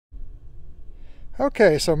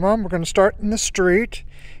Okay, so Mom, we're going to start in the street.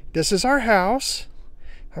 This is our house.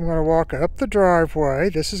 I'm going to walk up the driveway.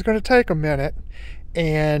 This is going to take a minute.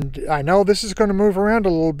 And I know this is going to move around a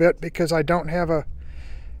little bit because I don't have a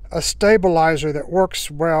stabilizer that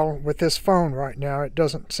works well with this phone right now. It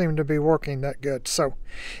doesn't seem to be working that good. So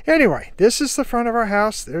anyway, this is the front of our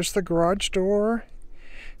house. There's the garage door.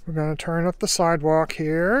 We're going to turn up the sidewalk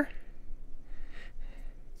here.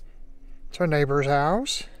 It's our neighbor's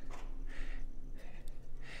house.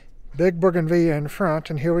 Big bougainvillea in front,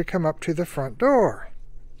 and here we come up to the front door.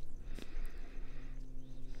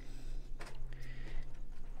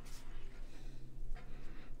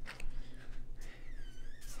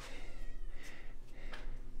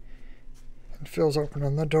 And Phil's open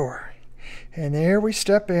on the door. And there we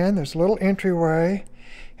step in. There's a little entryway,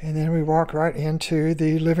 and then we walk right into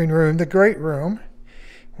the living room, the great room,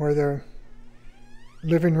 where the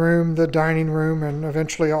living room, the dining room, and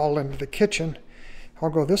eventually all into the kitchen. I'll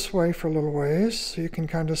go this way for a little ways so you can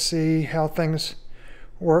kind of see how things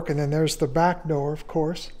work. And then there's the back door, of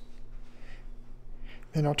course.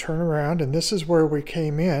 Then I'll turn around, and this is where we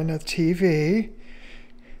came in at the TV.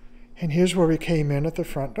 And here's where we came in at the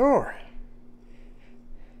front door.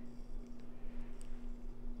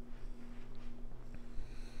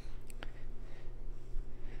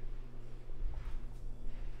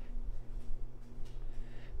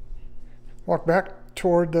 Walk back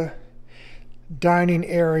toward the dining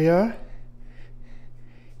area,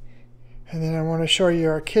 and then I want to show you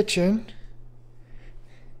our kitchen.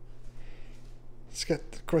 It's got,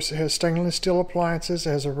 of course, it has stainless steel appliances. It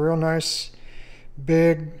has a real nice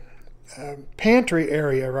big pantry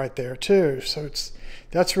area right there too, so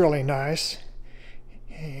that's really nice.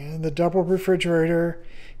 And the double refrigerator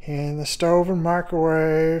and the stove and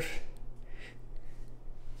microwave.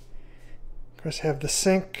 Of course, have the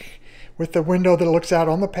sink with the window that looks out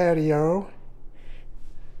on the patio.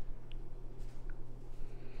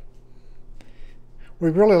 We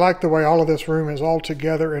really like the way all of this room is all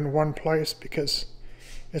together in one place because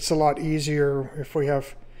it's a lot easier if we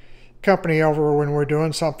have company over when we're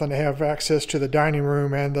doing something to have access to the dining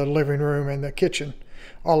room and the living room and the kitchen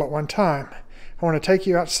all at one time. I want to take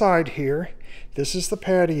you outside here. This is the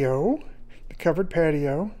patio, the covered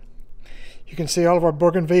patio. You can see all of our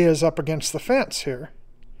bougainvilleas up against the fence here,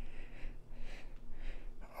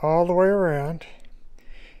 all the way around.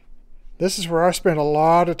 This is where I spend a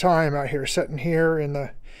lot of time out here, sitting here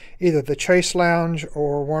in either the Chase Lounge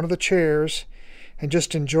or one of the chairs, and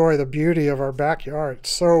just enjoy the beauty of our backyard.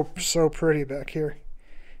 It's so pretty back here.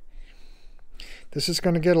 This is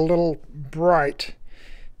going to get a little bright.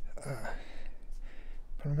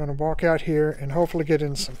 I'm going to walk out here and hopefully get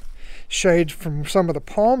in some shade from some of the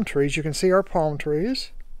palm trees. You can see our palm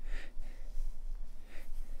trees.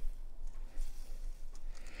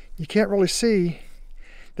 You can't really see.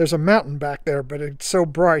 There's a mountain back there, but it's so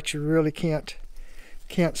bright you really can't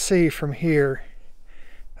see from here.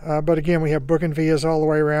 But again, we have bougainvilleas all the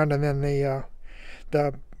way around, and then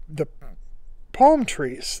the palm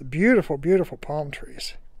trees, the beautiful, beautiful palm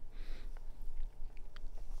trees.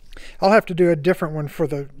 I'll have to do a different one for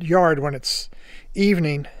the yard when it's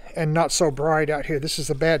evening and not so bright out here. This is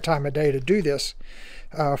a bad time of day to do this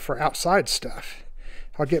for outside stuff.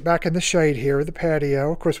 I'll get back in the shade here, the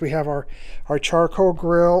patio. Of course, we have our charcoal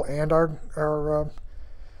grill and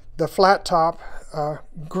the flat top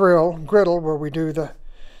griddle where we do the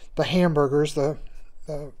hamburgers, the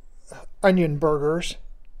onion burgers.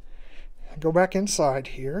 Go back inside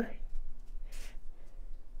here.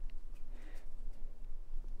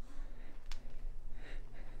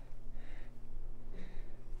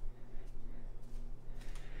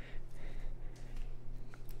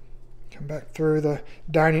 Come back through the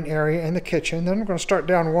dining area and the kitchen. Then I'm going to start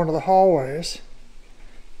down one of the hallways.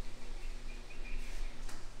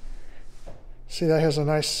 See, that has a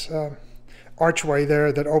nice archway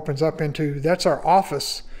there that opens up into, that's our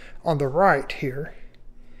office on the right here.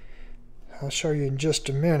 I'll show you in just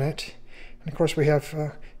a minute. And of course, we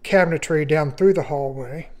have cabinetry down through the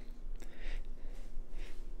hallway.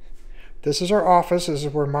 This is our office. This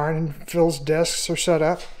is where mine and Phil's desks are set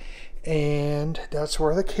up. And that's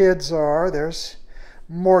where the kids are. There's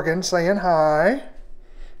Morgan saying hi.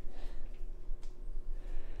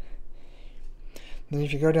 Then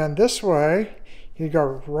if you go down this way, you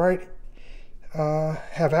go right,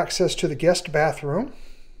 have access to the guest bathroom.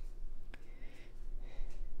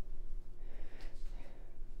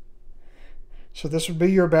 So this would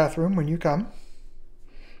be your bathroom when you come.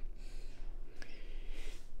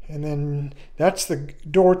 And then that's the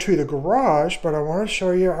door to the garage, but I want to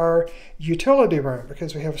show you our utility room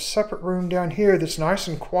because we have a separate room down here that's nice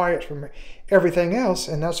and quiet from everything else,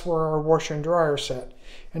 and that's where our washer and dryer set.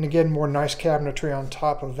 And again, more nice cabinetry on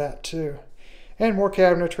top of that too. And more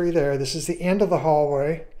cabinetry there. This is the end of the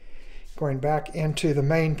hallway, going back into the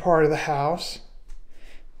main part of the house.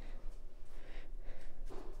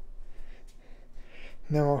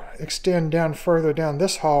 And then we'll extend down further down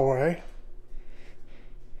this hallway.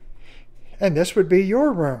 And this would be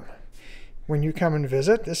your room. When you come and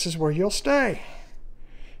visit, this is where you'll stay.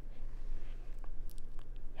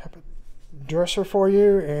 Have a dresser for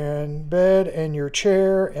you, and bed, and your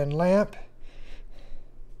chair, and lamp.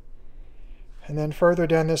 And then further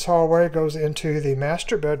down this hallway goes into the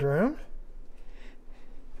master bedroom,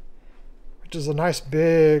 which is a nice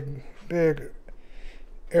big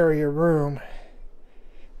area room.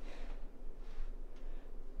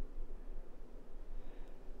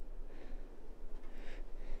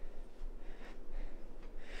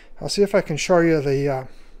 I'll see if I can show you the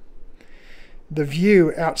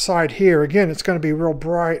view outside here. Again, it's going to be real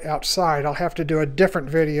bright outside. I'll have to do a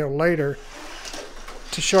different video later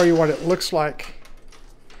to show you what it looks like.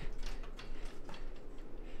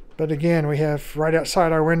 But again, we have right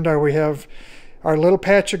outside our window, we have our little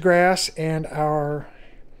patch of grass and our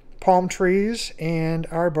palm trees and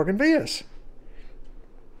our bougainvilleas.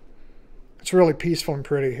 It's really peaceful and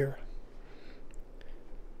pretty here.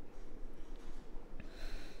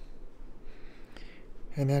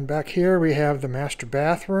 And then back here we have the master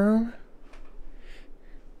bathroom.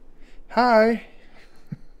 Hi!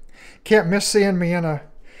 Can't miss seeing me in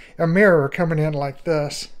a mirror coming in like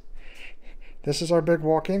this. This is our big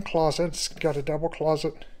walk-in closet. It's got a double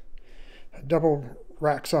closet, double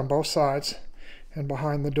racks on both sides. And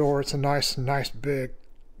behind the door it's a nice big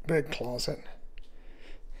closet.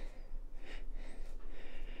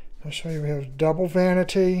 I'll show you we have double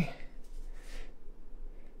vanity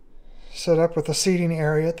set up with a seating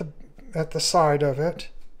area at the side of it.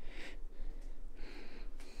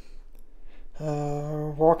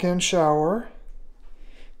 Walk-in shower.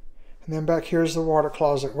 And then back here's the water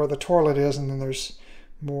closet where the toilet is, and then there's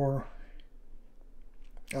more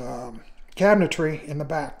cabinetry in the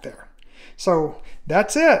back there. So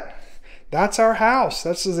that's it. That's our house.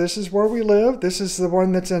 This is where we live. This is the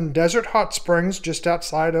one that's in Desert Hot Springs, just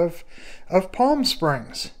outside of Palm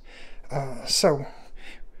Springs. So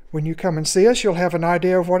when you come and see us, you'll have an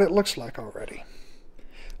idea of what it looks like already.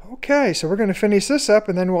 Okay, so we're going to finish this up,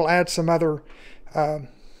 and then we'll add some other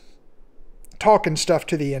talking stuff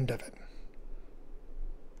to the end of it.